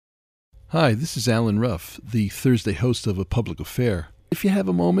Hi, this is Alan Ruff, the Thursday host of A Public Affair. If you have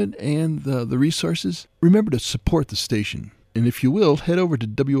a moment and the resources, remember to support the station. And if you will, head over to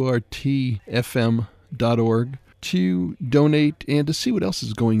WRTFM.org to donate and to see what else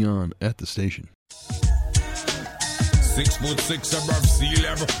is going on at the station. 6'6" above sea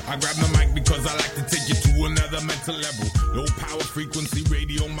level. I grab the mic because I like to take you to another mental level. Low power frequency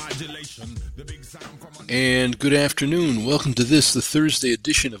radio modulation. The big sound from And good afternoon. Welcome to the Thursday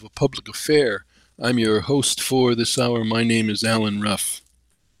edition of A Public Affair. I'm your host for this hour. My name is Alan Ruff.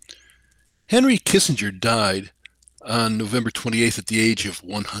 Henry Kissinger died on November 28th at the age of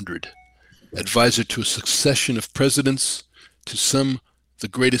 100. Advisor to a succession of presidents, to some the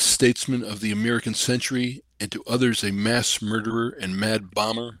greatest statesman of the American century, and to others a mass murderer and mad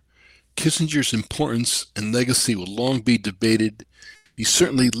bomber, Kissinger's importance and legacy will long be debated. He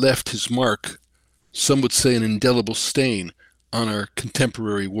certainly left his mark, some would say an indelible stain, on our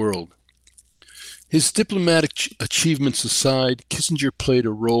contemporary world. His diplomatic achievements aside, Kissinger played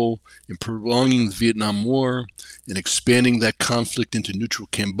a role in prolonging the Vietnam War and expanding that conflict into neutral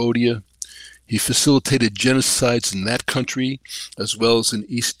Cambodia. He facilitated genocides in that country, as well as in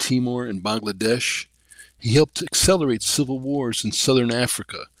East Timor and Bangladesh. He helped accelerate civil wars in southern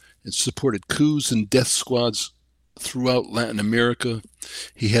Africa and supported coups and death squads throughout Latin America.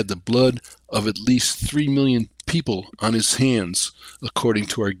 He had the blood of at least 3 million people on his hands, according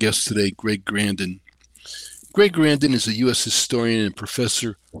to our guest today, Greg Grandin. Greg Grandin is a U.S. historian and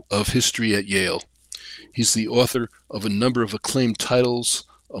professor of history at Yale. He's the author of a number of acclaimed titles,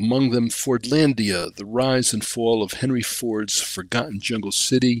 among them Fordlandia, The Rise and Fall of Henry Ford's Forgotten Jungle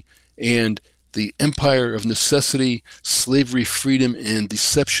City, and The Empire of Necessity, Slavery, Freedom, and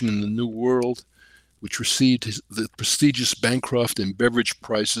Deception in the New World, which received the prestigious Bancroft and Beveridge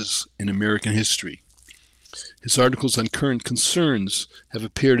Prizes in American history. His articles on current concerns have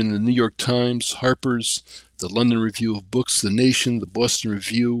appeared in the New York Times, Harper's, the London Review of Books, The Nation, the Boston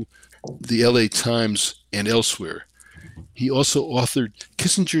Review, the LA Times, and elsewhere. He also authored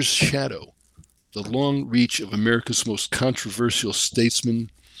Kissinger's Shadow, The Long Reach of America's Most Controversial Statesman.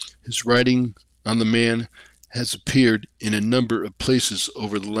 His writing on the man has appeared in a number of places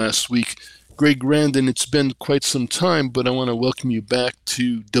over the last week. Greg Grandin, it's been quite some time, but I want to welcome you back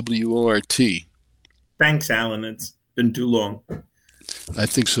to WORT. Thanks, Alan. It's been too long. I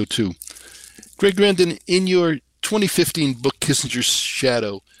think so, too. Greg Grandin, in your 2015 book, Kissinger's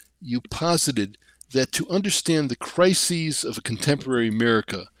Shadow, you posited that to understand the crises of a contemporary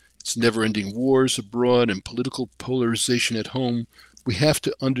America, its never-ending wars abroad and political polarization at home, we have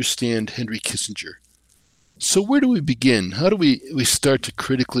to understand Henry Kissinger. So where do we begin? How do we start to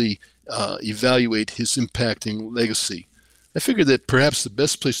critically evaluate his impacting legacy? I figured that perhaps the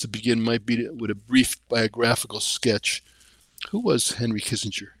best place to begin might be with a brief biographical sketch. Who was Henry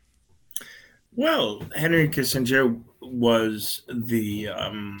Kissinger? Well, Henry Kissinger was the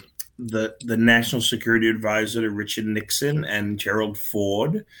national security advisor to Richard Nixon and Gerald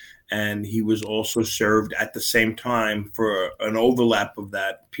Ford, and he was also served at the same time for an overlap of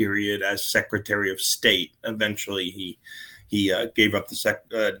that period as Secretary of State. Eventually, he gave up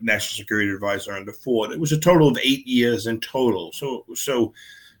the national security advisor under Ford. It was a total of 8 years in total. So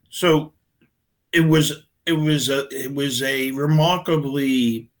it was a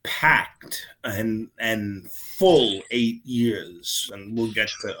remarkably packed and full 8 years, and we'll get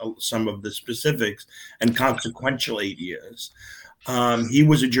to some of the specifics, and consequential 8 years. He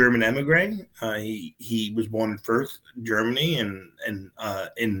was a German emigre. He was born in Fürth, Germany, in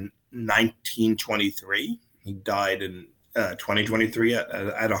 1923. He died in 2023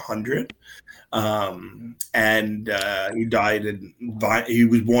 at 100. He died he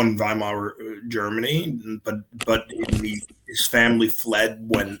was born in Weimar, Germany, but his family fled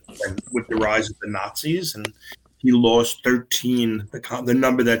when with the rise of the Nazis, and he lost 13. The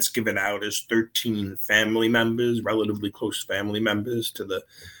number that's given out is 13 family members, relatively close family members, to the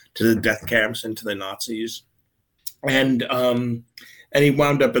death camps and to the Nazis, and he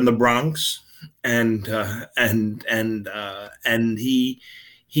wound up in the Bronx, and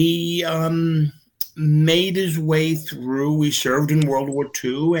he made his way through. He served in World War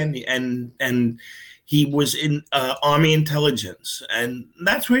II, and he was in Army intelligence, and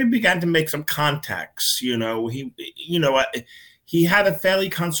that's where he began to make some contacts. He had a fairly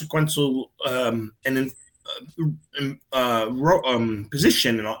consequential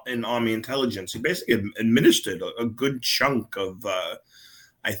position in Army intelligence. He basically administered a good chunk of,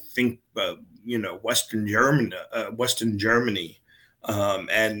 I think, Western Germany,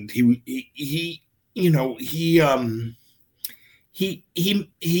 and he he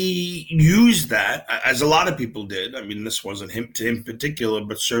used that, as a lot of people did. I mean, this wasn't him to him in particular,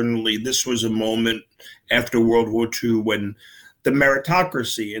 but certainly this was a moment after World War II when the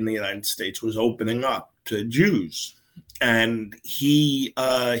meritocracy in the United States was opening up to Jews, and he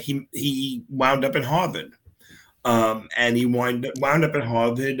wound up in Harvard. And he wound up at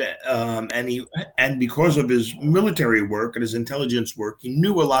Harvard, and because of his military work and his intelligence work, he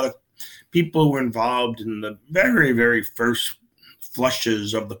knew a lot of people who were involved in the very, very first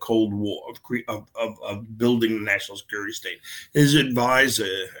flushes of the Cold War of building the national security state. His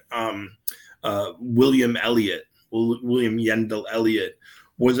advisor, William Yandell Elliott,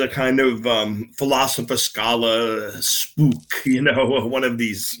 was a kind of philosopher, scholar, spook, one of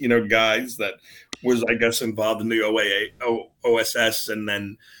these, guys that was, I guess, involved in the OSS, and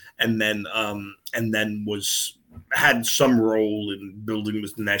then had some role in building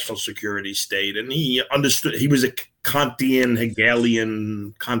this national security state. And he understood. He was a Kantian,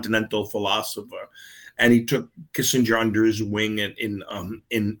 Hegelian, continental philosopher, and he took Kissinger under his wing in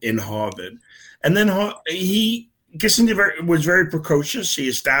Harvard. And then Kissinger was very precocious. He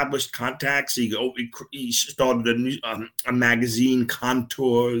established contacts. He started a magazine,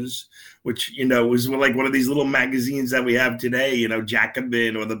 Contours, which, was like one of these little magazines that we have today,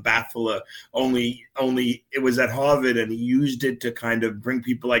 Jacobin or the Baffler, only it was at Harvard, and he used it to kind of bring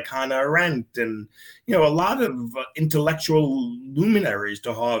people like Hannah Arendt and, a lot of intellectual luminaries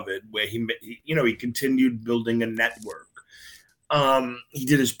to Harvard, where he continued building a network. He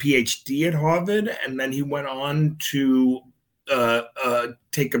did his PhD at Harvard, and then he went on to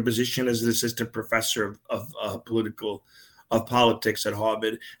take a position as an assistant professor of politics at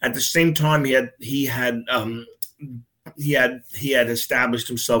Harvard. At the same time, he had established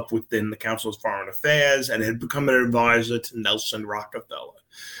himself within the Council of Foreign Affairs and had become an advisor to Nelson Rockefeller.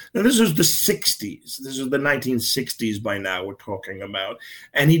 Now, this was the 60s. This was the 1960s by now we're talking about.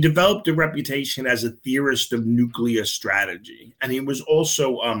 And he developed a reputation as a theorist of nuclear strategy. And he was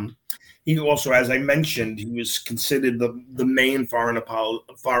also, as I mentioned, he was considered the main foreign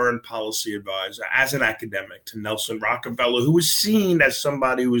policy advisor as an academic to Nelson Rockefeller, who was seen as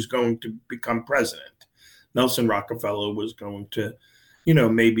somebody who was going to become president. Nelson Rockefeller was going to,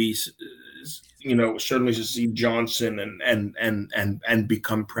 maybe, certainly succeed Johnson and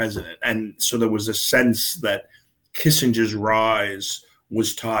become president. And so there was a sense that Kissinger's rise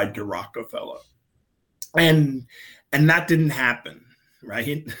was tied to Rockefeller. And that didn't happen,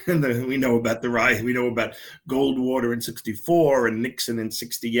 right? We know about the rise. We know about Goldwater in 1964 and Nixon in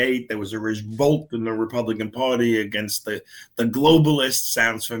 1968. There was a revolt in the Republican Party against the globalists.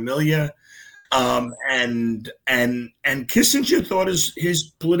 Sounds familiar. And Kissinger thought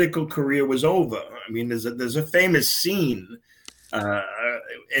his political career was over. I mean, there's a famous scene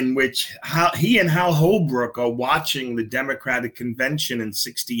in which he and Hal Holbrook are watching the Democratic convention in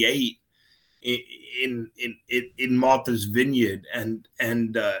 '68 in Martha's Vineyard, and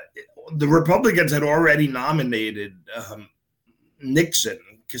the Republicans had already nominated Nixon.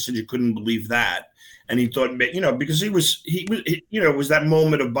 Kissinger couldn't believe that. And he thought, because he was, it was that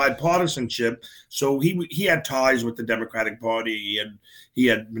moment of bipartisanship. So he had ties with the Democratic Party, and he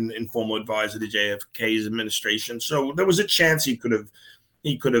had been informal advisor to JFK's administration. So there was a chance he could have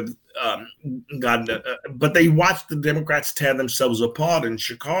gotten. But they watched the Democrats tear themselves apart in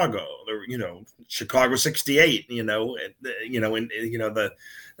Chicago. Chicago '68. The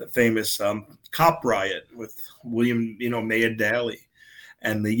famous cop riot with William Mayor Daley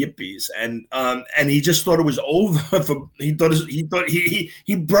and the Yippies, and he just thought it was over. He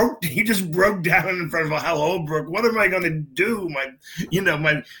just broke down in front of Hal Holbrook. What am I going to do?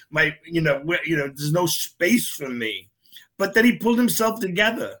 There's no space for me. But then he pulled himself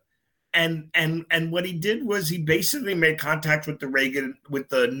together, and what he did was he basically made contact with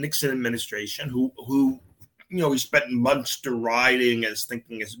the Nixon administration, who he spent months deriding as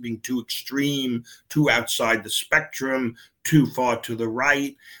being too extreme, too outside the spectrum, too far to the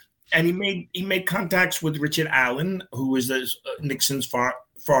right. And he made contacts with Richard Allen, who was Nixon's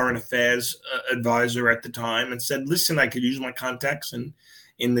foreign affairs advisor at the time, and said, listen, I could use my contacts in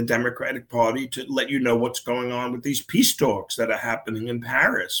the Democratic Party to let you know what's going on with these peace talks that are happening in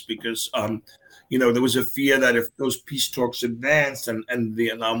Paris, because there was a fear that if those peace talks advanced and the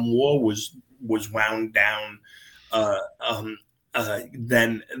Vietnam War was wound down,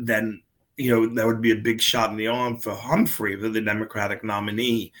 then that would be a big shot in the arm for Humphrey, the Democratic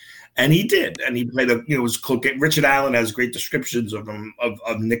nominee. And he did. And he played it was close. Richard Allen has great descriptions of him,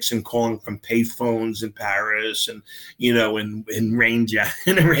 of Nixon calling from payphones in Paris and, in rain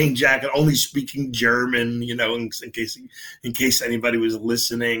jacket, only speaking German, in case anybody was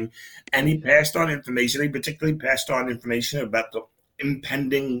listening. And he passed on information. He particularly passed on information about the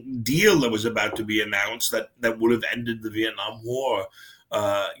impending deal that was about to be announced that would have ended the Vietnam War,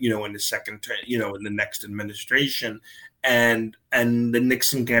 in the second term, in the next administration. And the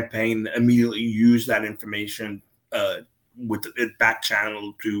Nixon campaign immediately used that information with it back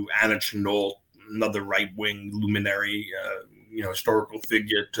channeled to Anna Chennault, another right wing luminary, historical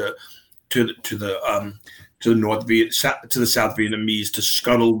figure, to the South Vietnamese to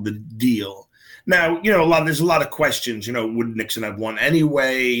scuttle the deal. Now, there's a lot of questions. Would Nixon have won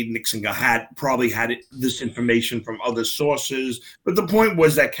anyway? Nixon probably had this information from other sources. But the point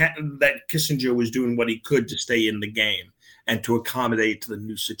was that Kissinger was doing what he could to stay in the game and to accommodate to the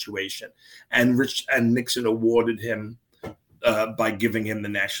new situation. And Nixon awarded him by giving him the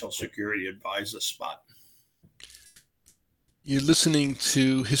National Security Advisor spot. You're listening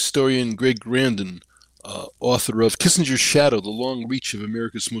to historian Greg Grandin, author of Kissinger's Shadow, The Long Reach of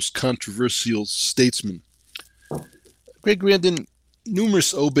America's Most Controversial Statesman. Greg Grandin,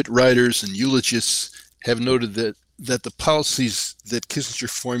 numerous obit writers and eulogists have noted that the policies that Kissinger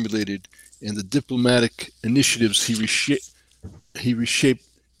formulated and the diplomatic initiatives he reshaped,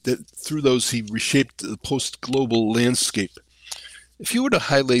 that through those he reshaped the post-global landscape. If you were to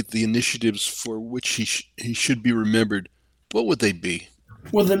highlight the initiatives for which he should be remembered, what would they be?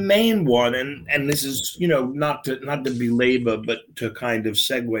 Well, the main one, and this is, not to belabor, but to kind of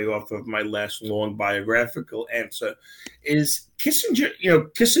segue off of my last long biographical answer, is Kissinger.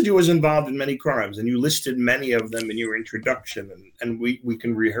 Kissinger was involved in many crimes, and you listed many of them in your introduction, and we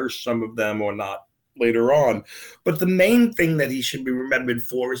can rehearse some of them or not later on. But the main thing that he should be remembered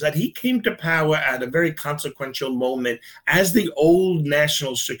for is that he came to power at a very consequential moment as the old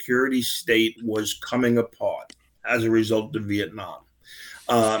national security state was coming apart as a result of Vietnam.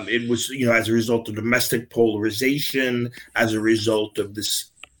 It was, as a result of domestic polarization, as a result of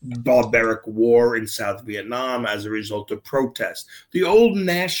this barbaric war in South Vietnam, as a result of protests. The old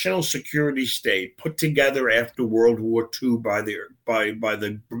national security state put together after World War II by the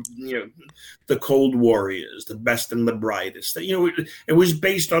Cold Warriors, the best and the brightest. It was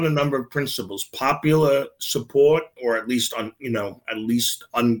based on a number of principles: popular support, or at least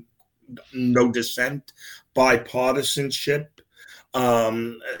no dissent, bipartisanship,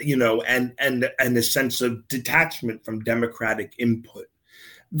 and a sense of detachment from democratic input.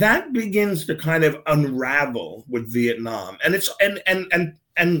 That begins to kind of unravel with Vietnam, and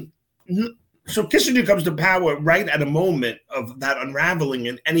so Kissinger comes to power right at a moment of that unraveling,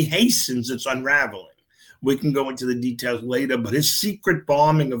 and he hastens its unraveling. We can go into the details later, but his secret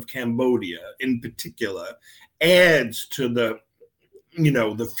bombing of Cambodia, in particular, adds to the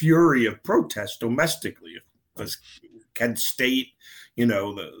fury of protest domestically. Kent State, the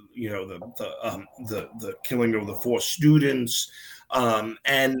killing of the 4 students.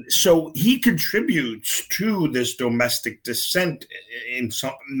 And so he contributes to this domestic dissent in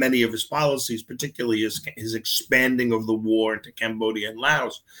many of his policies, particularly his expanding of the war into Cambodia and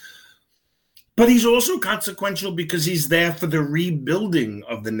Laos. But he's also consequential because he's there for the rebuilding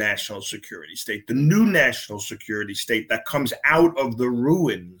of the national security state, the new national security state that comes out of the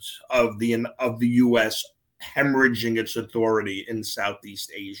ruins of the U.S. hemorrhaging its authority in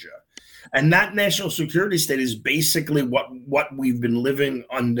Southeast Asia. And that national security state is basically what we've been living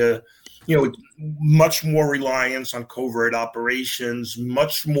under, much more reliance on covert operations,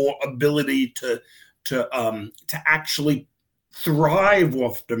 much more ability to actually thrive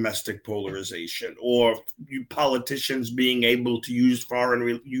off domestic polarization, or politicians being able to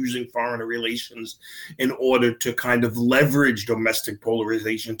using foreign relations in order to kind of leverage domestic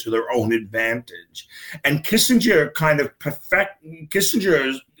polarization to their own advantage. And Kissinger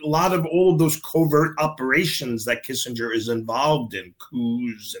a lot of all of those covert operations that Kissinger is involved in,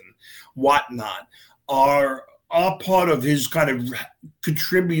 coups and whatnot, are part of his kind of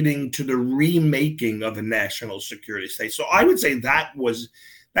contributing to the remaking of a national security state. So I would say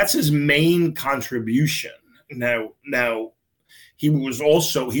that's his main contribution. Now he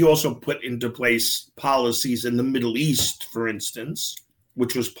also put into place policies in the Middle East, for instance,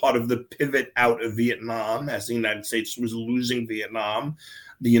 which was part of the pivot out of Vietnam. As the United States was losing Vietnam,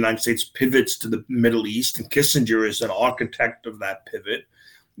 the United States pivots to the Middle East, and Kissinger is an architect of that pivot.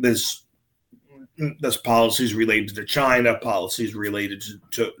 There's there's policies related to China, policies related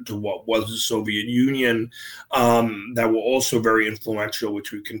to what was the Soviet Union that were also very influential,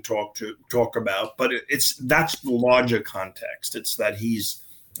 which we can talk about. But that's the larger context. It's that he's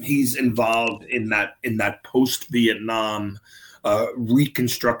involved in that post-Vietnam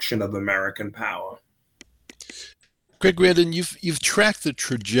reconstruction of American power. Greg Grandin, you've tracked the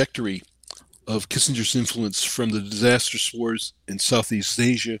trajectory of Kissinger's influence from the disastrous wars in Southeast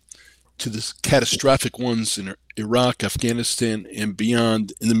Asia to the catastrophic ones in Iraq, Afghanistan, and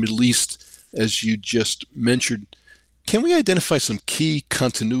beyond in the Middle East, as you just mentioned. Can we identify some key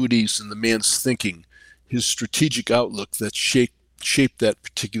continuities in the man's thinking, his strategic outlook that shaped that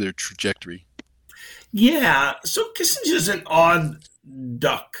particular trajectory? Yeah, so Kissinger's an odd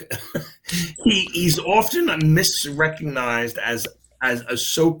duck. He's often misrecognized as a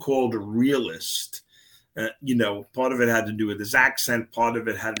so-called realist. Part of it had to do with his accent, part of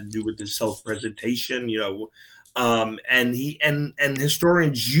it had to do with his self-presentation, and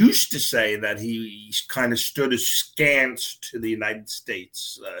historians used to say that he kind of stood askance to the United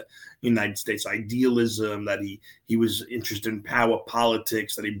States idealism, that he was interested in power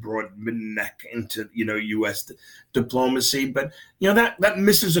politics, that he brought neck into U.S. diplomacy, but that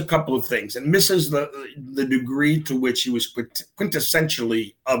misses a couple of things, and misses the degree to which he was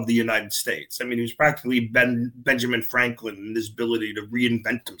quintessentially of the United States. I mean, he was practically Benjamin Franklin in his ability to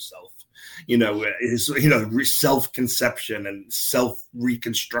reinvent himself. His self-conception and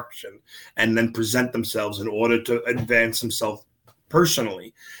self-reconstruction, and then present themselves in order to advance himself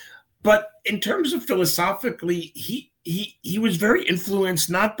personally. But in terms of philosophically, he was very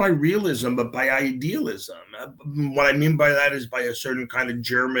influenced not by realism, but by idealism. What I mean by that is by a certain kind of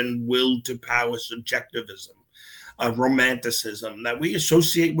German will to power subjectivism, romanticism that we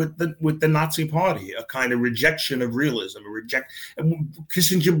associate with the Nazi Party, a kind of rejection of realism.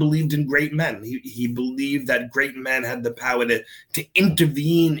 Kissinger believed in great men. He believed that great men had the power to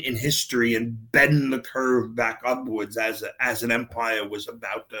intervene in history and bend the curve back upwards as an empire was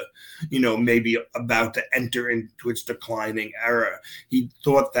about to, maybe about to enter into its declining era. He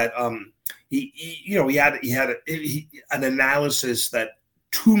thought that he had an analysis that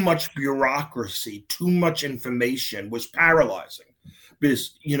too much bureaucracy, too much information was paralyzing,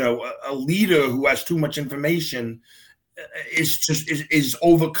 because a leader who has too much information is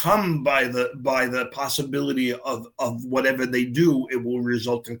overcome by the possibility of whatever they do, it will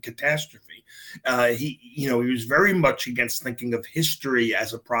result in catastrophe. He was very much against thinking of history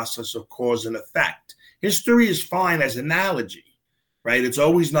as a process of cause and effect. History is fine as analogy. Right, it's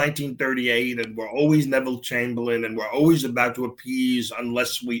always 1938, and we're always Neville Chamberlain, and we're always about to appease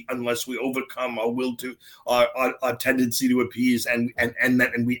unless we overcome our will to our tendency to appease, and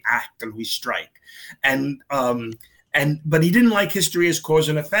we act and we strike, but he didn't like history as cause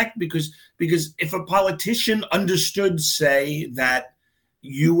and effect because if a politician understood, say, that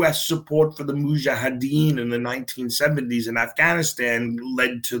U.S. support for the Mujahideen in the 1970s in Afghanistan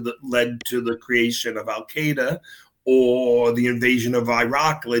led to the creation of Al Qaeda, or the invasion of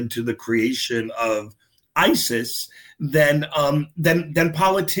Iraq led to the creation of ISIS, then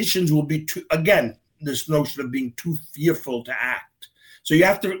politicians will be this notion of being too fearful to act. So you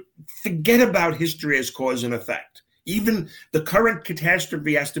have to forget about history as cause and effect. Even the current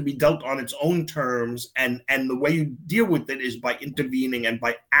catastrophe has to be dealt on its own terms, and the way you deal with it is by intervening and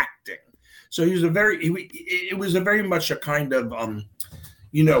by acting. So it was a very much a kind of a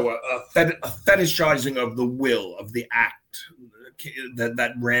fetishizing of the will, of the act,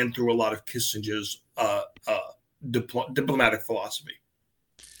 that ran through a lot of Kissinger's diplomatic philosophy.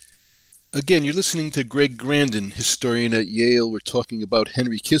 Again, you're listening to Greg Grandin, historian at Yale. We're talking about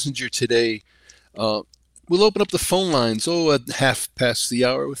Henry Kissinger today. We'll open up the phone lines, at half past the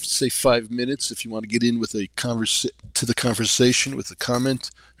hour, with, say, 5 minutes, if you want to get in with to the conversation with a comment,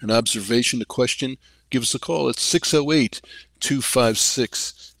 an observation, a question. Give us a call. It's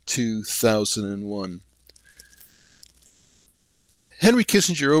 608-256-2001. Henry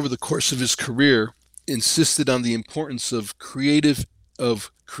Kissinger, over the course of his career, insisted on the importance of creative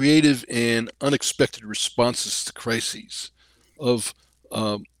and unexpected responses to crises, of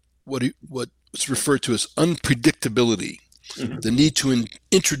what's referred to as unpredictability, the need to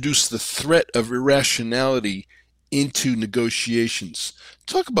introduce the threat of irrationality into negotiations.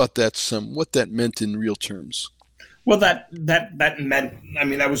 Talk about that some, what that meant in real terms. Well, that meant, I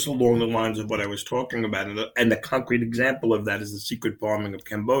mean, that was along the lines of what I was talking about. And the concrete example of that is the secret bombing of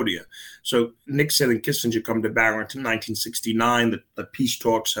Cambodia. So Nixon and Kissinger come to Barrington in 1969. The peace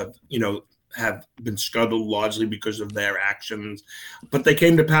talks have, have been scuttled largely because of their actions. But they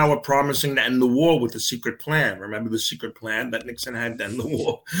came to power promising to end the war with a secret plan. Remember the secret plan that Nixon had to end the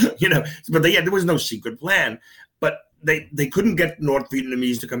war? But there was no secret plan. But they couldn't get North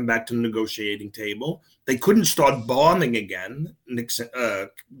Vietnamese to come back to the negotiating table. They couldn't start bombing again.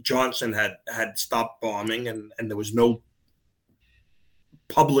 Johnson had stopped bombing, and there was no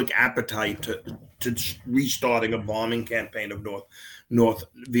public appetite to restarting a bombing campaign of North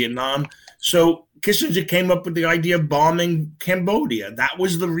Vietnam. So Kissinger came up with the idea of bombing Cambodia. That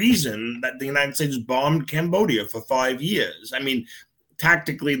was the reason that the United States bombed Cambodia for 5 years. I mean,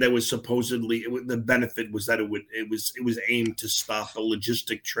 tactically, there was supposedly the benefit was that it was aimed to stop a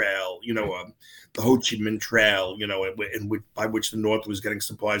logistic trail, the Ho Chi Minh Trail, by which the North was getting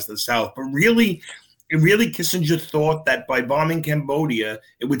supplies to the South. But really, Kissinger thought that by bombing Cambodia,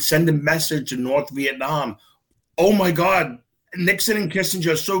 it would send a message to North Vietnam. Oh my God, Nixon and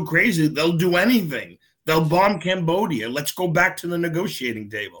Kissinger are so crazy, they'll do anything. They'll bomb Cambodia. Let's go back to the negotiating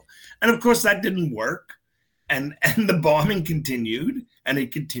table. And of course, that didn't work. And the bombing continued, and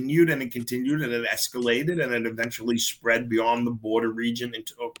it continued, and it continued, and it escalated, and it eventually spread beyond the border region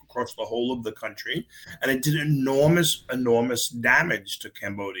across the whole of the country, and it did enormous damage to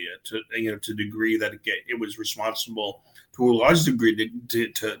Cambodia to the degree that it was responsible to a large degree to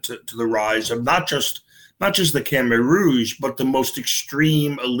the rise of not just the Khmer Rouge, but the most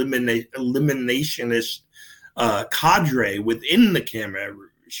extreme eliminationist cadre within the Khmer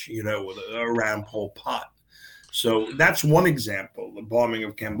Rouge, around Pol Pot. So that's one example, the bombing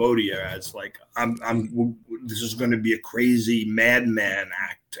of Cambodia, as like this is going to be a crazy madman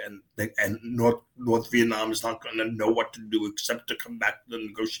act, and North Vietnam is not going to know what to do except to come back to the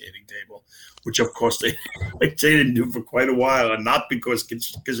negotiating table, which of course they didn't do for quite a while, and not because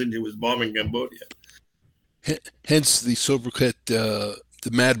Kissinger was bombing Cambodia. Hence the sobriquet, the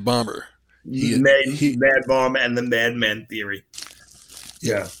Mad Bomber. Mad Bomb and the Madman theory.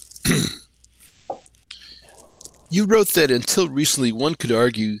 Yeah. You wrote that until recently, one could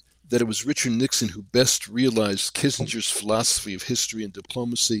argue that it was Richard Nixon who best realized Kissinger's philosophy of history and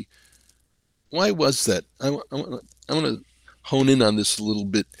diplomacy. Why was that? I want to hone in on this a little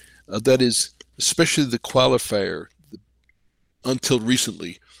bit. That is, especially the qualifier, until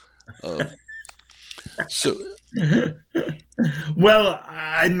recently. Well,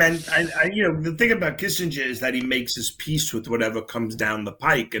 I meant, the thing about Kissinger is that he makes his peace with whatever comes down the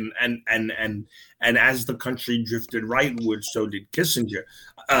pike, and as the country drifted rightward, so did Kissinger.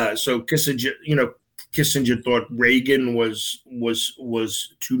 So Kissinger thought Reagan was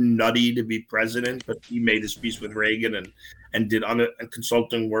too nutty to be president, but he made his peace with Reagan and did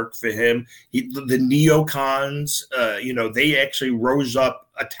consulting work for him. The neocons, they actually rose up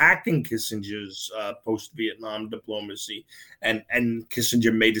attacking Kissinger's post-Vietnam diplomacy, and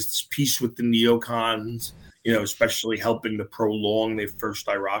Kissinger made his peace with the neocons, especially helping to prolong the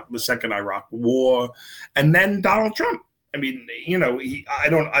second Iraq War, and then Donald Trump. I mean, I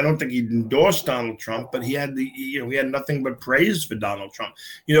don't think he endorsed Donald Trump, but he had nothing but praise for Donald Trump.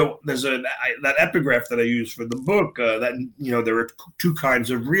 There's that epigraph that I use for the book that there are two kinds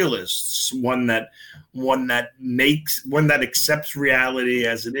of realists: one that accepts reality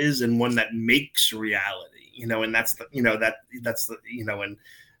as it is, and one that makes reality. And that's and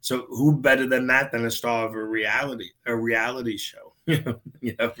so who better than that than a star of a reality show? For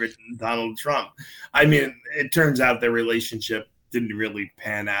Donald Trump. I mean, it turns out their relationship didn't really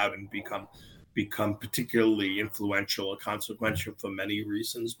pan out and become particularly influential or consequential for many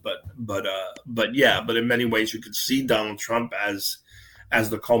reasons. But in many ways, you could see Donald Trump as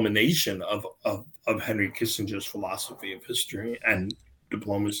the culmination of Henry Kissinger's philosophy of history and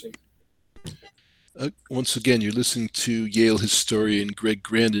diplomacy. Once again, you're listening to Yale historian Greg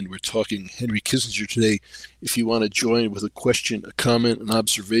Grandin. We're talking Henry Kissinger today. If you want to join with a question, a comment, an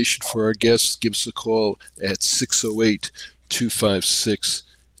observation for our guests, give us a call at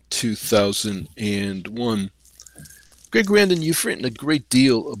 608-256-2001. Greg Grandin, you've written a great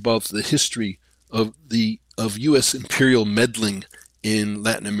deal about the history of U.S. imperial meddling in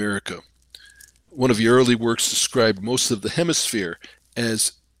Latin America. One of your early works described most of the hemisphere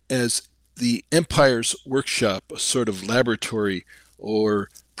as the empire's workshop, a sort of laboratory or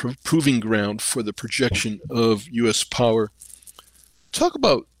proving ground for the projection of U.S. power. Talk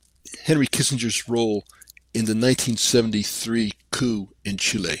about Henry Kissinger's role in the 1973 coup in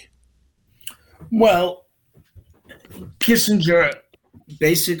Chile. Well, Kissinger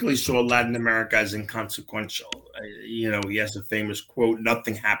basically saw Latin America as inconsequential. He has a famous quote: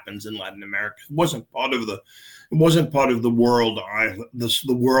 "Nothing happens in Latin America." It wasn't part of the world,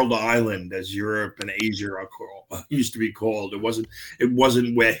 the world island, as Europe and Asia used to be called. It wasn't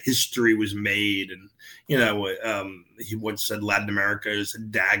where history was made. And he once said Latin America is a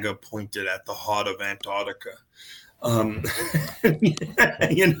dagger pointed at the heart of Antarctica.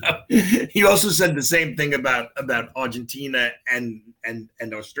 He also said the same thing about Argentina and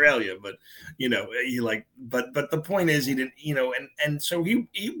Australia, but but the point is he didn't, and so he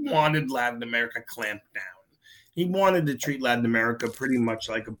wanted Latin America clamped down. He wanted to treat Latin America pretty much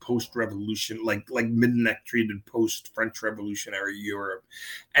like a post-revolution, like Middenegg treated post-French Revolutionary Europe,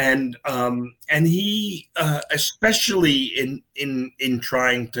 and he especially in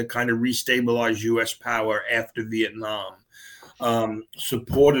trying to kind of restabilize U.S. power after Vietnam,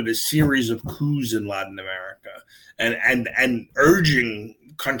 supported a series of coups in Latin America, and urging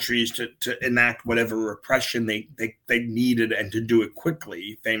countries to enact whatever repression they needed, and to do it quickly.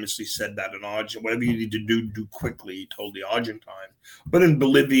 He famously said that in Argentina, whatever you need to do quickly, he told the Argentine. But in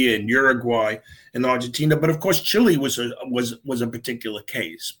Bolivia and Uruguay and Argentina, but of course Chile was a particular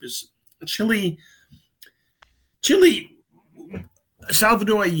case. Because Chile,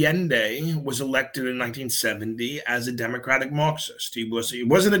 Salvador Allende was elected in 1970 as a democratic Marxist. He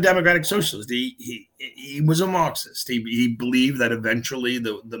wasn't a democratic socialist. He was a Marxist. He believed that eventually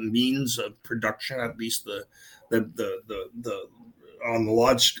the means of production, at least the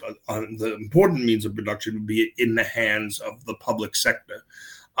important means of production, would be in the hands of the public sector.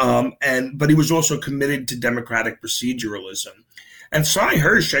 But he was also committed to democratic proceduralism. And Cy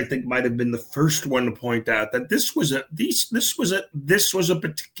Hirsch, I think, might have been the first one to point out that this was a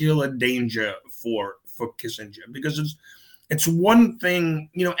particular danger for Kissinger, because it's one thing,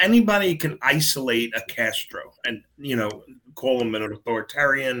 anybody can isolate a Castro and call him an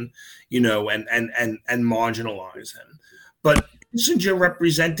authoritarian, and marginalize him, but Kissinger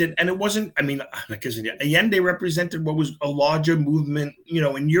represented, and it wasn't, Allende represented what was a larger movement,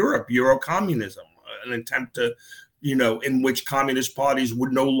 in Europe, Eurocommunism, an attempt to, in which communist parties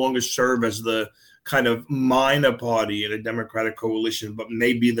would no longer serve as the kind of minor party in a democratic coalition, but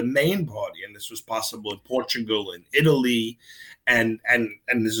maybe the main party. And this was possible in Portugal and Italy, and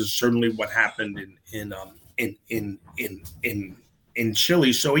this is certainly what happened in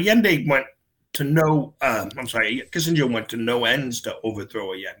Chile. So Allende went to Kissinger went to no ends to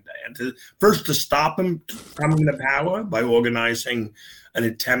overthrow Allende, and to stop him coming to power by organizing an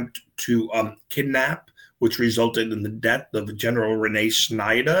attempt to kidnap, which resulted in the death of General Rene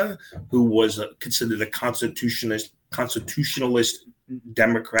Schneider, who was considered a constitutionalist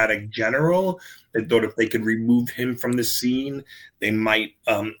democratic general. They thought if they could remove him from the scene, it might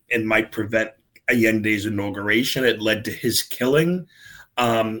prevent Allende's inauguration. It led to his killing.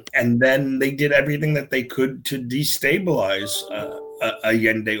 And then they did everything that they could to destabilize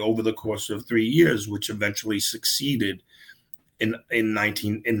Allende over the course of 3 years, which eventually succeeded in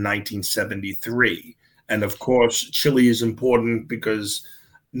 1973. And of course, Chile is important because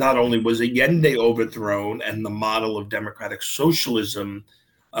not only was Allende overthrown and the model of democratic socialism,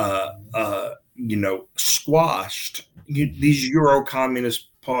 squashed, these Euro-communist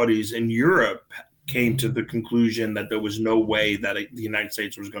parties in Europe came to the conclusion that there was no way that the United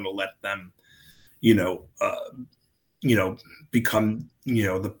States was going to let them, become,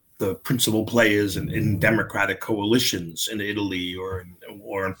 the principal players in democratic coalitions in Italy or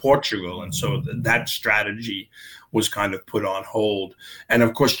in Portugal. And so that strategy was kind of put on hold. And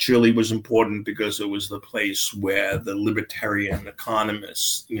of course, Chile was important because it was the place where the libertarian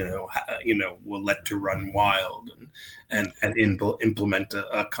economists, were let to run wild and implement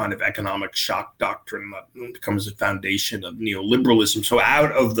a kind of economic shock doctrine that becomes the foundation of neoliberalism. So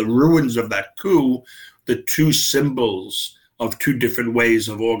out of the ruins of that coup, the two symbols of two different ways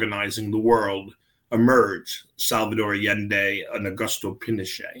of organizing the world emerged: Salvador Allende and Augusto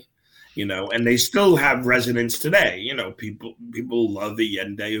Pinochet, and they still have resonance today. People love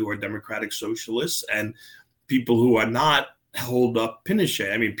Allende who are democratic socialists, and people who are not hold up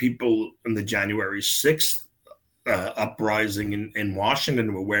Pinochet. I mean, people in the January 6th uprising in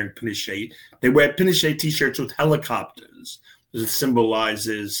Washington were wearing Pinochet. They wear Pinochet t-shirts with helicopters. It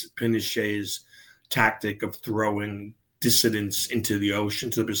symbolizes Pinochet's tactic of throwing dissidents into the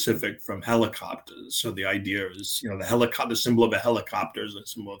ocean, to the Pacific, from helicopters. So the idea is, the symbol of a helicopter is a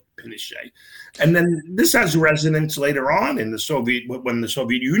symbol of Pinochet. And then this has resonance later on when the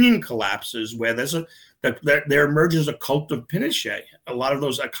Soviet Union collapses, where there emerges a cult of Pinochet. A lot of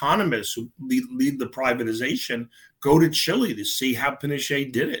those economists who lead the privatization go to Chile to see how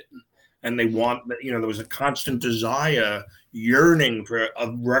Pinochet did it. and they want, there was a constant desire, yearning for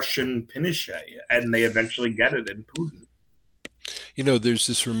a Russian Pinochet, and they eventually get it in Putin. There's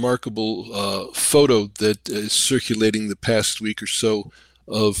this remarkable photo that is circulating the past week or so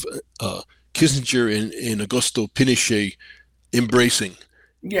of Kissinger and Augusto Pinochet embracing.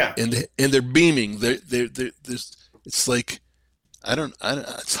 Yeah, and they're beaming. It's like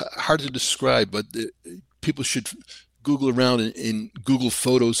it's hard to describe, but people should Google around and Google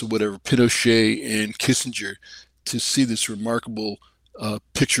photos or whatever, Pinochet and Kissinger, to see this remarkable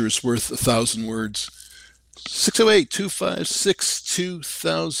picture is worth 1,000 words.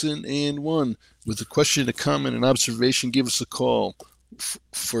 608-256-2001. With a question, a comment, an observation, give us a call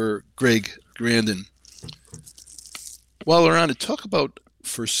for Greg Grandin. While we're on it, talk about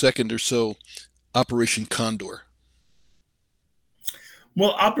for a second or so Operation Condor.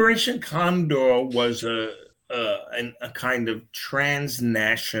 Well, Operation Condor was a kind of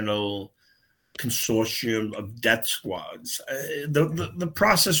transnational consortium of death squads. The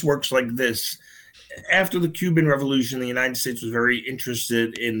process works like this. After the Cuban Revolution, the United States was very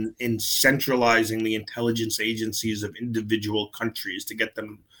interested in centralizing the intelligence agencies of individual countries to get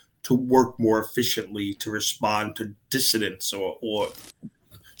them to work more efficiently to respond to dissidents or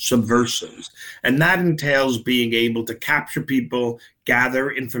subversives. And that entails being able to capture people,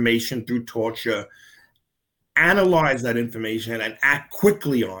 gather information through torture, analyze that information, and act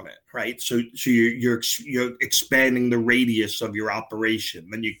quickly on it, right? So you're expanding the radius of your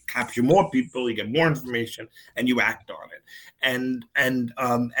operation. Then you capture more people, you get more information, and you act on it. And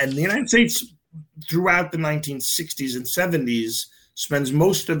the United States, throughout the 1960s and 70s, spends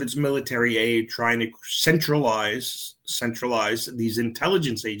most of its military aid trying to centralize these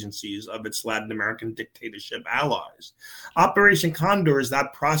intelligence agencies of its Latin American dictatorship allies. Operation Condor is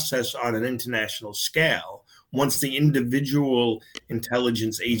that process on an international scale. Once the individual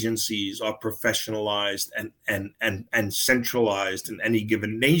intelligence agencies are professionalized and centralized in any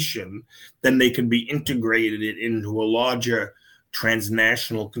given nation, then they can be integrated into a larger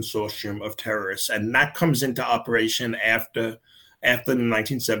transnational consortium of terrorists. And that comes into operation after the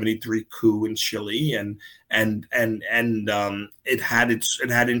 1973 coup in Chile, and it had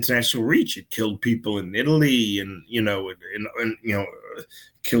international reach. It killed people in Italy, and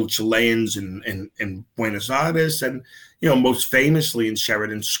killed Chileans in Buenos Aires, and most famously in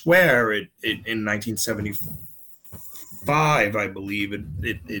Sheridan Square in 1975, I believe.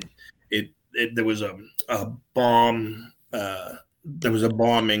 There was a bomb. There was a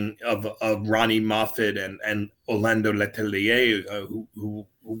bombing of Ronnie Moffat and Orlando Letelier, who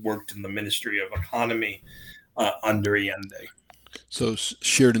worked in the Ministry of Economy under Allende. So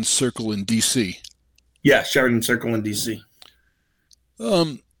Sheridan Circle in D.C. Yeah, Sheridan Circle in D.C.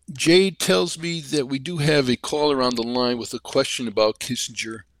 Jade tells me that we do have a caller on the line with a question about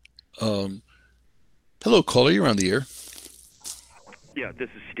Kissinger. Hello, caller. You're on the air. Yeah, this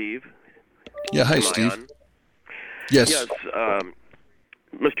is Steve. Yeah, hi, Steve. Yes. Yes,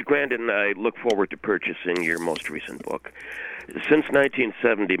 Mr. Grandin, I look forward to purchasing your most recent book. Since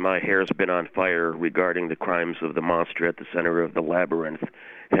 1970, my hair's been on fire regarding the crimes of the monster at the center of the labyrinth,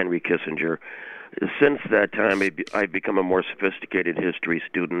 Henry Kissinger. Since that time, I've become a more sophisticated history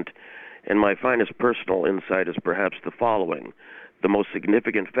student, and my finest personal insight is perhaps the following. The most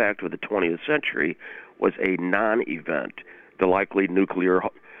significant fact of the 20th century was a non-event, the likely nuclear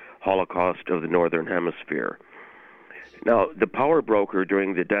holocaust of the Northern Hemisphere. Now, the power broker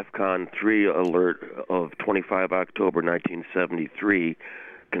during the DEFCON 3 alert of 25 October 1973,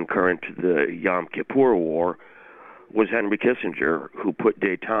 concurrent to the Yom Kippur War, was Henry Kissinger, who put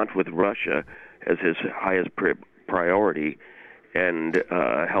détente with Russia as his highest priority and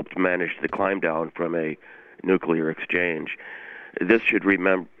helped manage the climb down from a nuclear exchange. This should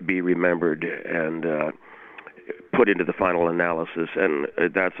be remembered and put into the final analysis. And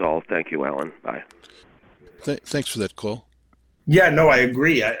that's all. Thank you, Alan. Bye. Thanks for that call. Yeah, no, I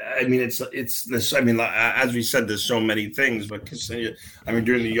agree. I mean, it's this. I mean, as we said, there's so many things. But Kissinger, I mean,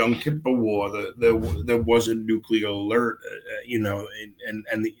 during the Yom Kippur War, there was a nuclear alert.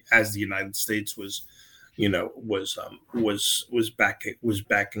 As the United States was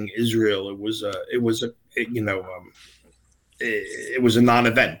backing Israel, it was a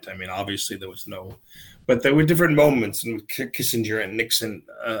non-event. I mean, obviously there was no, but there were different moments. And Kissinger and Nixon,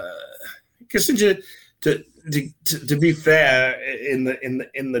 Kissinger. To be fair, in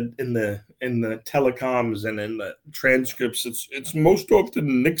the telecoms and in the transcripts, it's most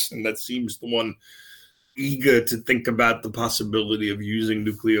often Nixon that seems the one eager to think about the possibility of using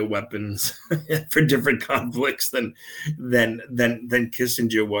nuclear weapons for different conflicts than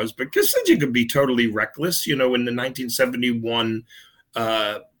Kissinger was. But Kissinger could be totally reckless. In the 1971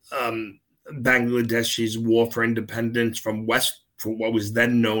 Bangladeshi's war for independence for what was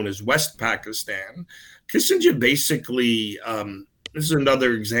then known as West Pakistan, Kissinger basically, this is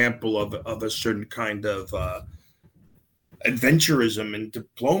another example of a certain kind of adventurism and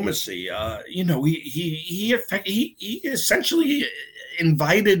diplomacy. He essentially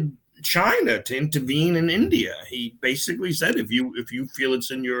invited China to intervene in India. He basically said, if you feel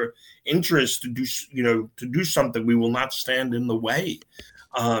it's in your interest to do something, we will not stand in the way.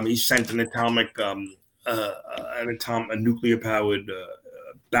 He sent a nuclear powered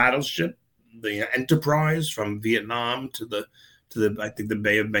battleship, the Enterprise, from Vietnam to the I think the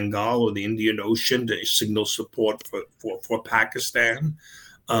Bay of Bengal or the Indian Ocean to signal support for Pakistan.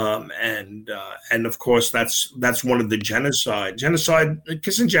 And of course that's one of the genocide.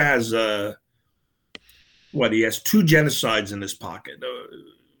 Kissinger has he has two genocides in his pocket.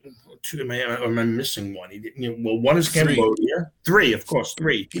 Am I missing one? One is Cambodia. Three.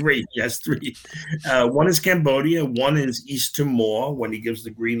 Yes, three. One is Cambodia. One is East Timor, when he gives the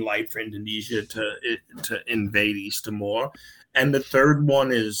green light for Indonesia to invade East Timor, and the third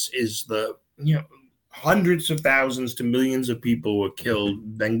one is the hundreds of thousands to millions of people were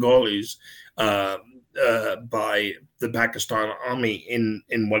killed, Bengalis, by the Pakistan army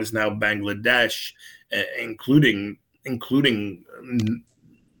in what is now Bangladesh, including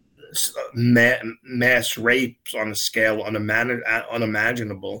mass rapes on a scale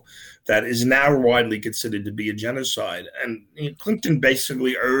unimaginable that is now widely considered to be a genocide. And Clinton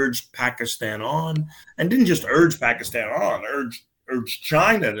basically urged Pakistan on, and didn't just urge Pakistan on, urged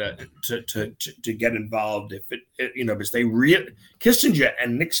China to get involved if because Kissinger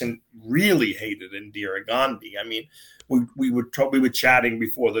and Nixon really hated Indira Gandhi. I mean, we were chatting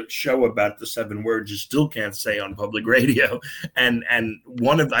before the show about the 7 words you still can't say on public radio, and I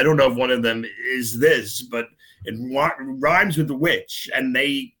don't know if one of them is this, but it rhymes with the witch, and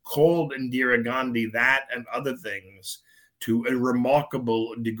they called Indira Gandhi that and other things to a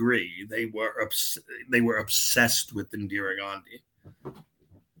remarkable degree. They were obsessed with Indira Gandhi.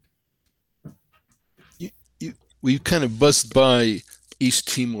 We kind of buzzed by East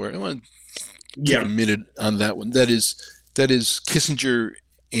Timor. I want to take a minute on that one. That is Kissinger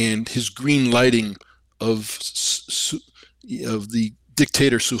and his green lighting of the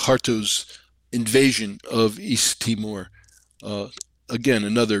dictator Suharto's invasion of East Timor. Again,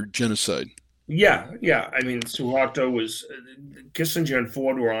 another genocide. Yeah. I mean, Suharto was Kissinger and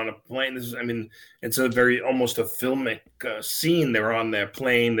Ford were on a plane. It's almost a filmic scene. They're on their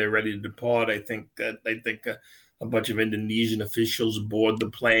plane. They're ready to depart. I think a bunch of Indonesian officials board the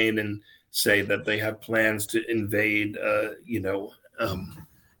plane and say that they have plans to invade,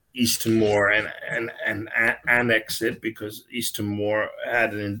 East Timor and annex it, because East Timor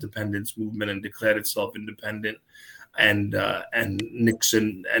had an independence movement and declared itself independent. And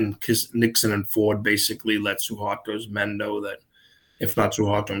Nixon and Ford basically let Suharto's men know that, if not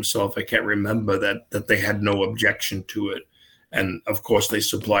Suharto himself, I can't remember, that they had no objection to it. And of course, they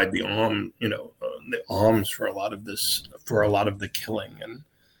supplied the arms for a lot of the killing.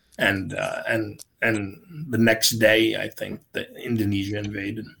 And the next day, I think, that Indonesia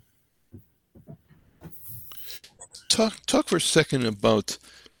invaded. Talk for a second about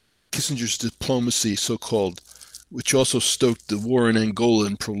Kissinger's diplomacy, so-called, which also stoked the war in Angola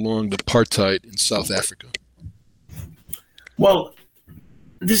and prolonged apartheid in South Africa. Well,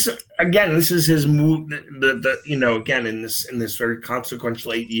 this is his move. Again, in this very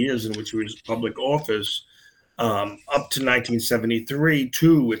consequential 8 years in which he was public office, up to 1973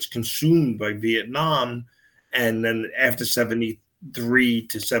 too, which consumed by Vietnam, and then after 73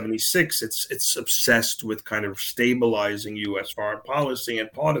 to 76, it's obsessed with kind of stabilizing U.S. foreign policy, and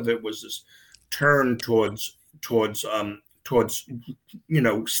part of it was this turn towards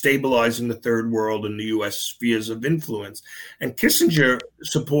stabilizing the third world and the U.S. spheres of influence. And Kissinger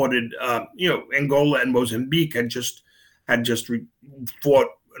supported, Angola and Mozambique had just fought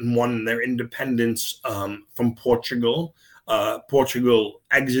and won their independence from Portugal. Portugal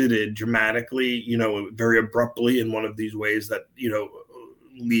exited dramatically, very abruptly, in one of these ways that,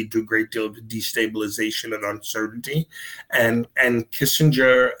 lead to a great deal of destabilization and uncertainty. And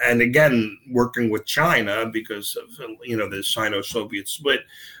Kissinger, and again, working with China because of, the Sino-Soviet split,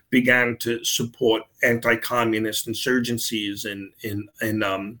 began to support anti-communist insurgencies in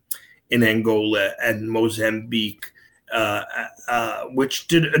Angola and Mozambique, which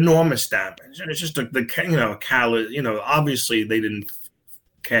did enormous damage. And it's just obviously they didn't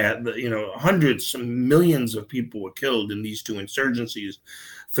care. Hundreds of millions of people were killed in these two insurgencies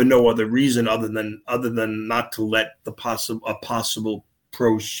for no other reason other than not to let a possible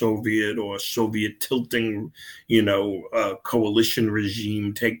pro-Soviet or Soviet tilting, coalition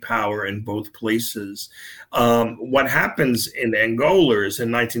regime take power in both places. What happens in Angola is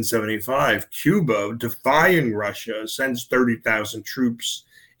in 1975, Cuba, defying Russia, sends 30,000 troops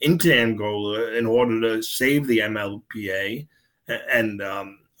into Angola in order to save the MLPA and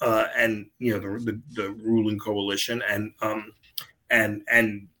the ruling coalition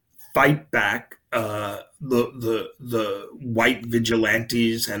and fight back the white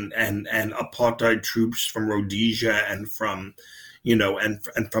vigilantes and apartheid troops from Rhodesia and from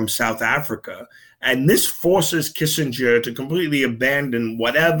from South Africa. And this forces Kissinger to completely abandon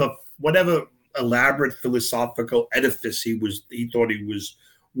whatever elaborate philosophical edifice he thought he was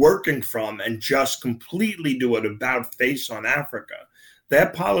working from, and just completely do an about face on Africa. Their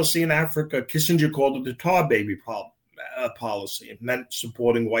policy in Africa, Kissinger called it the tar baby policy. It meant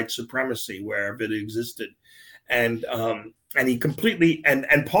supporting white supremacy wherever it existed, and he completely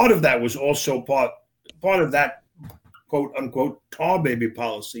and part of that was also part of that quote unquote tar baby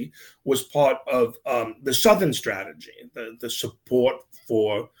policy was part of the Southern strategy, the support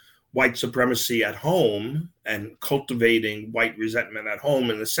for white supremacy at home and cultivating white resentment at home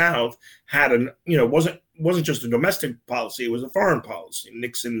in the South had wasn't just a domestic policy, it was a foreign policy.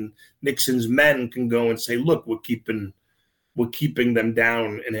 Nixon's men can go and say, look, we're keeping them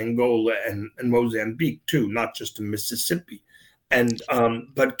down in Angola and Mozambique too, not just in Mississippi. And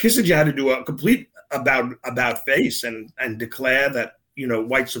but Kissinger had to do a complete about face and declare that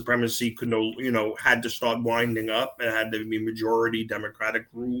white supremacy had to start winding up. It had to be majority Democratic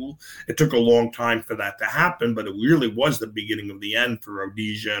rule. It took a long time for that to happen, but it really was the beginning of the end for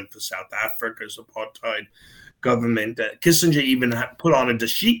Rhodesia and for South Africa's apartheid government. Kissinger even put on a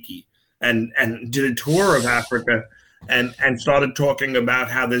dashiki and did a tour of Africa and started talking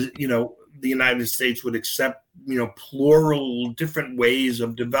about how the United States would accept plural different ways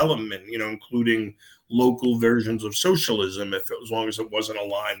of development, including local versions of socialism, as long as it wasn't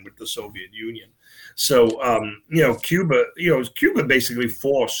aligned with the Soviet Union. So Cuba basically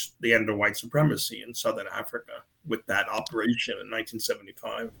forced the end of white supremacy in Southern Africa with that operation in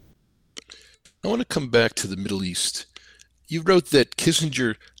 1975. I want to come back to the Middle East. You wrote that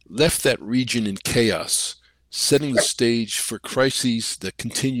Kissinger left that region in chaos, setting the stage for crises that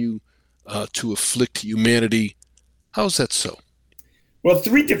continue to afflict humanity. How is that so? Well,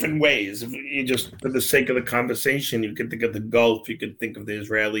 three different ways. If you just, for the sake of the conversation, you could think of the Gulf, you could think of the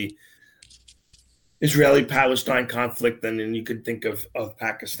Israeli-Palestine conflict, and then you could think of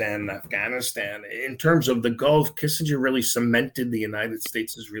Pakistan and Afghanistan. In terms of the Gulf, Kissinger really cemented the United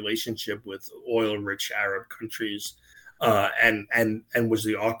States' relationship with oil-rich Arab countries. And was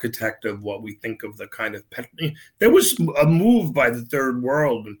the architect of what we think of the kind of there was a move by the third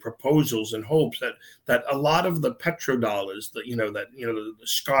world and proposals and hopes that a lot of the petrodollars, the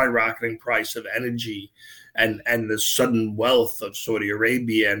skyrocketing price of energy and the sudden wealth of Saudi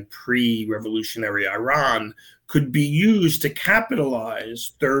Arabia and pre-revolutionary Iran could be used to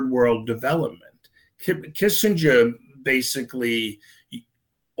capitalize third world development. Kissinger basically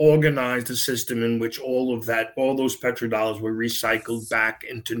organized a system in which all those petrodollars were recycled back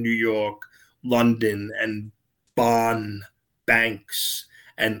into New York, London, and bond banks,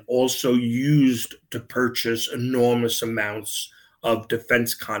 and also used to purchase enormous amounts of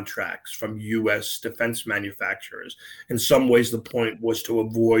defense contracts from U.S. defense manufacturers. In some ways, the point was to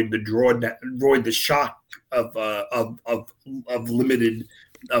avoid the shock of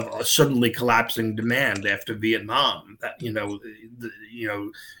suddenly collapsing demand after Vietnam. That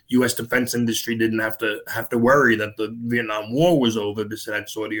U.S. defense industry didn't have to worry that the Vietnam War was over because it had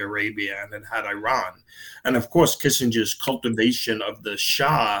Saudi Arabia and it had Iran, and of course Kissinger's cultivation of the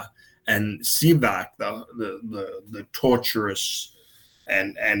Shah and Sivak, the torturous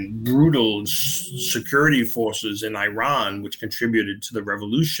and brutal security forces in Iran, which contributed to the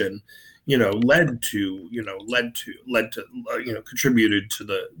revolution, contributed to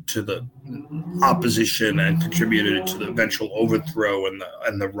the opposition and contributed to the eventual overthrow and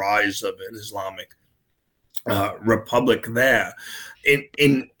the rise of an Islamic republic there.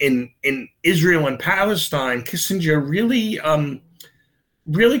 In Israel and Palestine, Kissinger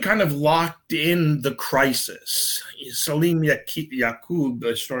really kind of locked in the crisis. Salim Yaqub, the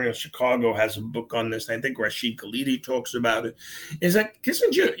historian of Chicago, has a book on this. I think Rashid Khalidi talks about it. Is that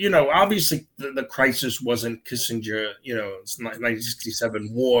Kissinger, obviously the crisis wasn't Kissinger,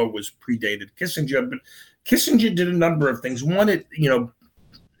 1967 war was predated Kissinger, but Kissinger did a number of things. One,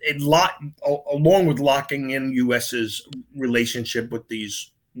 along with locking in U.S.'s relationship with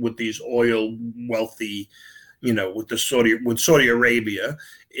these oil wealthy with Saudi Arabia.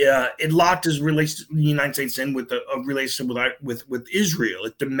 It locked his relationship, the United States, in with a relationship with Israel.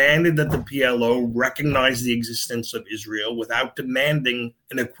 It demanded that the PLO recognize the existence of Israel without demanding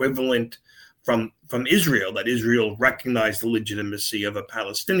an equivalent from Israel, that Israel recognize the legitimacy of a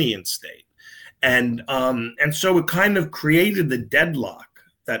Palestinian state. And so it kind of created the deadlock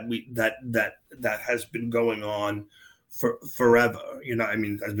that has been going on forever.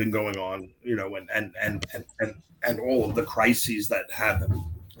 Has been going on, and all of the crises that have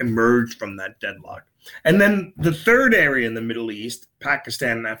emerged from that deadlock. And then the third area in the Middle East,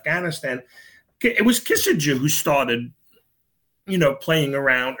 Pakistan and Afghanistan, it was Kissinger who started, playing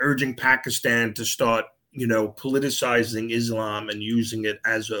around, urging Pakistan to start, politicizing Islam and using it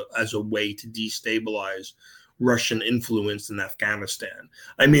as a way to destabilize Russian influence in Afghanistan.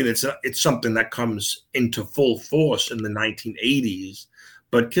 It's something that comes into full force in the 1980s,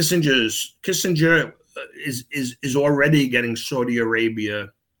 but Kissinger is already getting Saudi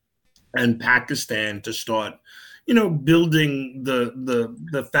Arabia and Pakistan to start, building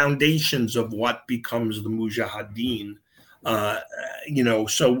the foundations of what becomes the Mujahideen.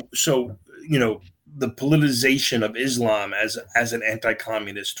 The politicization of Islam as an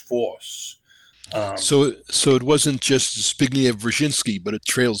anti-communist force. So it wasn't just Zbigniew Brzezinski, but it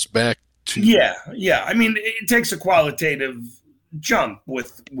trails back to it takes a qualitative jump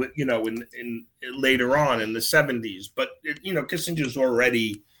with in later on in the 70s, but Kissinger's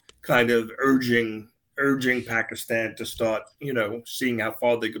already kind of urging Pakistan to start seeing how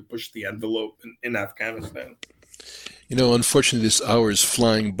far they could push the envelope in Afghanistan. Unfortunately, this hour is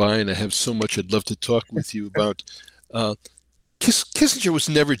flying by, and I have so much I'd love to talk with you about. Kissinger was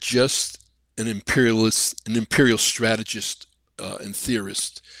never just an imperial strategist and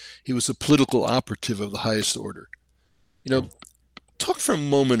theorist. He was a political operative of the highest order. Talk for a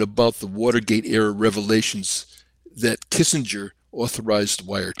moment about the Watergate era revelations that Kissinger authorized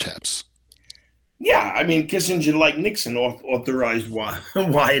wiretaps. Yeah, Kissinger, like Nixon, authorized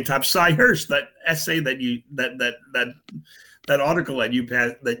wiretaps. Cy Hirsch, that essay that article that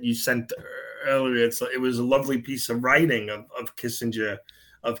you sent earlier, it was a lovely piece of writing of Kissinger.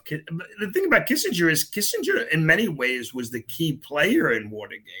 The thing about Kissinger is Kissinger, in many ways, was the key player in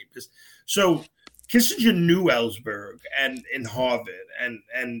Watergate. So Kissinger knew Ellsberg and in Harvard,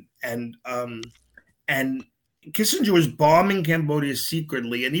 and Kissinger was bombing Cambodia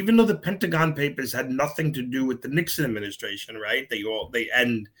secretly, and even though the Pentagon Papers had nothing to do with the Nixon administration, right?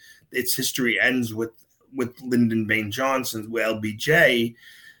 Its history ends with Lyndon Baines Johnson's LBJ.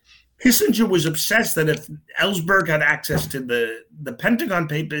 Kissinger was obsessed that if Ellsberg had access to the Pentagon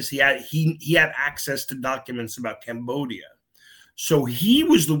Papers, he had access to documents about Cambodia. So he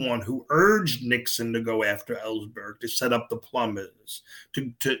was the one who urged Nixon to go after Ellsberg, to set up the plumbers,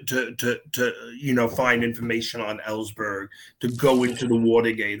 to find information on Ellsberg, to go into the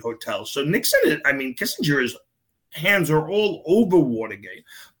Watergate hotel. So Kissinger's hands are all over Watergate,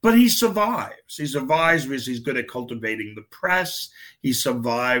 but he survives. He survives because he's good at cultivating the press. He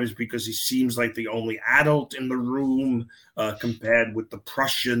survives because he seems like the only adult in the room, compared with the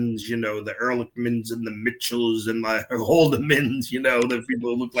Prussians, the Ehrlichmans and the Mitchells and the Haldeman's, the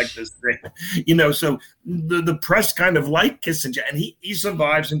people who look like this thing, so the press kind of like Kissinger, and he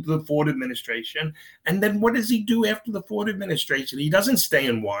survives into the Ford administration. And then what does he do after the Ford administration? He doesn't stay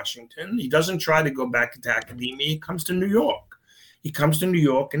in Washington. He doesn't try to go back into academia. He comes to New York.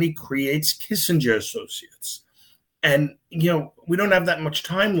 And he creates Kissinger Associates. And, we don't have that much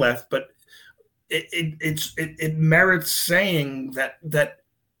time left, but it merits saying that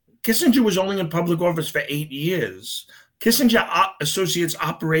Kissinger was only in public office for 8 years. Kissinger Associates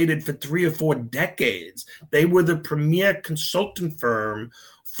operated for 3 or 4 decades. They were the premier consultant firm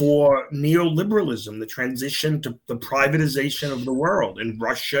for neoliberalism, the transition to the privatization of the world in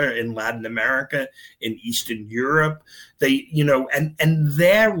Russia, in Latin America, in Eastern Europe. They, and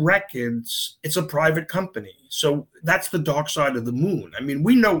their records, it's a private company. So that's the dark side of the moon.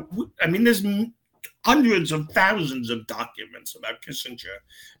 There's hundreds of thousands of documents about Kissinger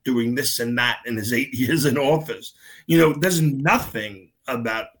doing this and that in his 8 years in office. There's nothing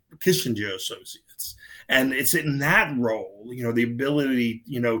about Kissinger Associates. And it's in that role, the ability,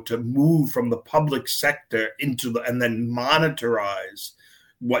 to move from the public sector and then monitorize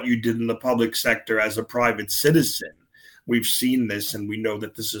what you did in the public sector as a private citizen. We've seen this, and we know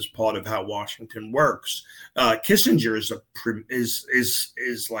that this is part of how Washington works. Kissinger is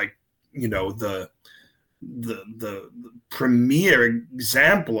like, the premier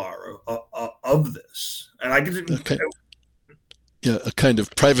exemplar of this. And I could, a kind of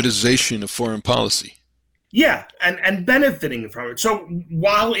privatization of foreign policy. Yeah, and benefiting from it. So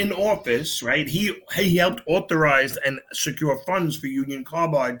while in office, right, he helped authorize and secure funds for Union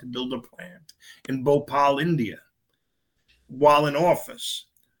Carbide to build a plant in Bhopal, India, while in office.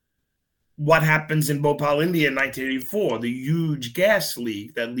 What happens in Bhopal, India in 1984? The huge gas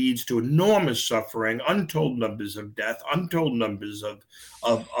leak that leads to enormous suffering, untold numbers of death, untold numbers of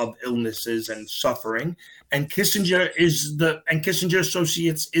illnesses and suffering. And Kissinger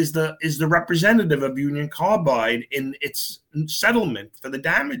Associates is the representative of Union Carbide in its settlement for the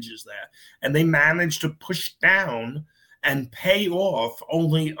damages there. And they managed to push down and pay off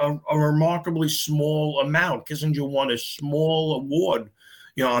only a remarkably small amount. Kissinger won a small award,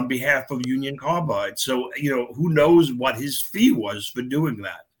 on behalf of Union Carbide. So, who knows what his fee was for doing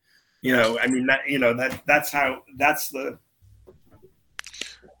that? That's the.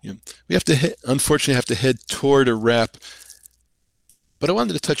 Yeah. We unfortunately have to head toward a wrap. But I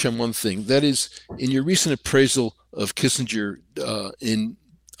wanted to touch on one thing. That is, in your recent appraisal of Kissinger in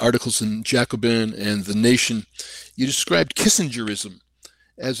articles in Jacobin and The Nation, you described Kissingerism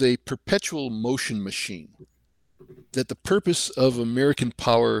as a perpetual motion machine, that the purpose of American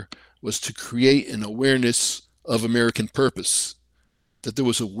power was to create an awareness of American purpose, that there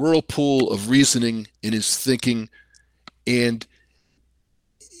was a whirlpool of reasoning in his thinking, and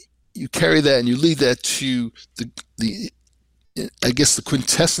you carry that and you lead that to the I guess the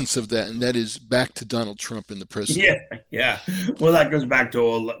quintessence of that, and that is back to Donald Trump and the president. Yeah. Well, that goes back to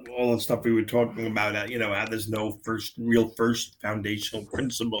all the stuff we were talking about. How there's no first foundational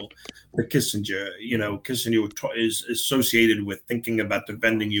principle for Kissinger. Kissinger is associated with thinking about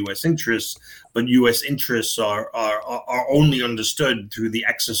defending U.S. interests, but U.S. interests are only understood through the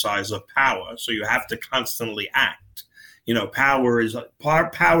exercise of power. So you have to constantly act. Power is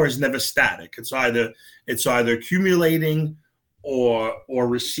never static. It's either accumulating or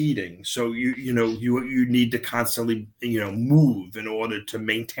receding. So you need to constantly move in order to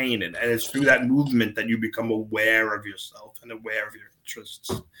maintain it, and it's through that movement that you become aware of yourself and aware of your interests,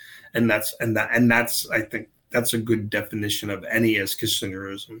 and that's I think that's a good definition of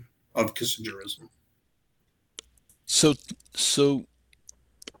Kissingerism. So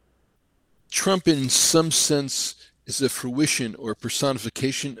Trump, in some sense, is a fruition or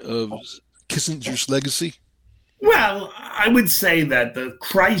personification of Kissinger's legacy? Well, I would say that the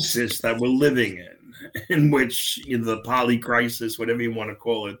crisis that we're living in which the poly crisis, whatever you want to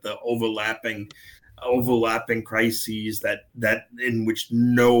call it, the overlapping crises that in which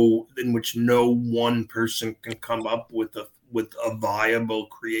no one person can come up with a viable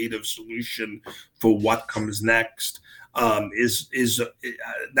creative solution for what comes next, is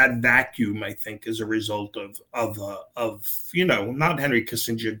that vacuum, I think, is a result of not Henry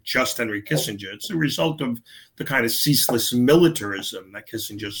Kissinger, just Henry Kissinger. It's a result of the kind of ceaseless militarism that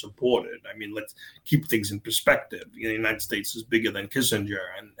Kissinger supported. I mean, let's keep things in perspective. The United States is bigger than Kissinger,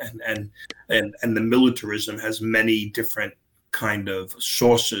 and the militarism has many different kind of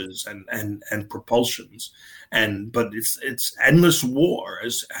sources and propulsions, but it's endless war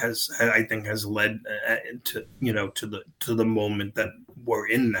has led to the moment that we're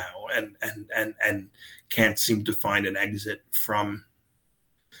in now, and can't seem to find an exit from.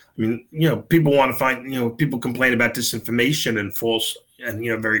 I mean, people want to find, people complain about disinformation and false and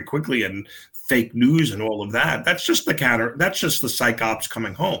very quickly and fake news and all of that. That's just the psyops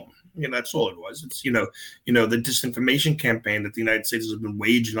coming home. That's all it was. It's the disinformation campaign that the United States has been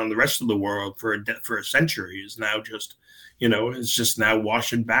waging on the rest of the world for a century is now just, it's just now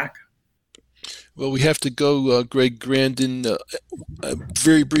washing back. Well, we have to go, Greg Grandin. A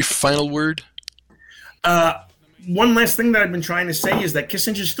very brief final word. One last thing that I've been trying to say is that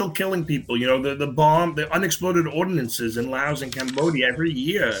Kissinger's still killing people. The unexploded ordinances in Laos and Cambodia every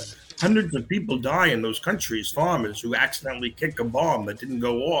year. Hundreds of people die in those countries, farmers who accidentally kick a bomb that didn't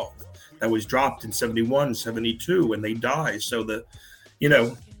go off, that was dropped in 71, 72, and they die. So the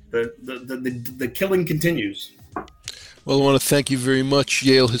killing continues. Well, I want to thank you very much,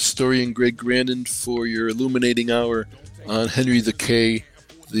 Yale historian Greg Grandin, for your illuminating hour on Henry the K,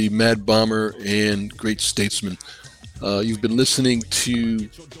 the Mad Bomber and great statesman. You've been listening to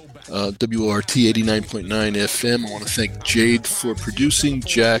WORT 89.9 FM. I want to thank Jade for producing,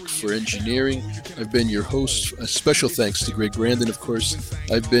 Jack for engineering. I've been your host. A special thanks to Greg Grandin, of course.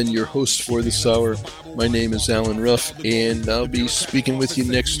 I've been your host for this hour. My name is Alan Ruff, and I'll be speaking with you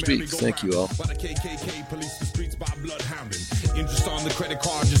next week. Thank you all. Interest on the credit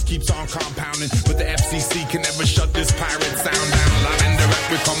card just keeps on compounding, but the FCC can never shut this pirate sound down. Live and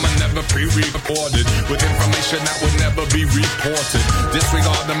direct, we come and never pre-recorded with information that would never be reported.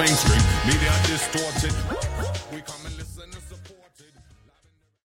 Disregard the mainstream, media distorted. We come and listen.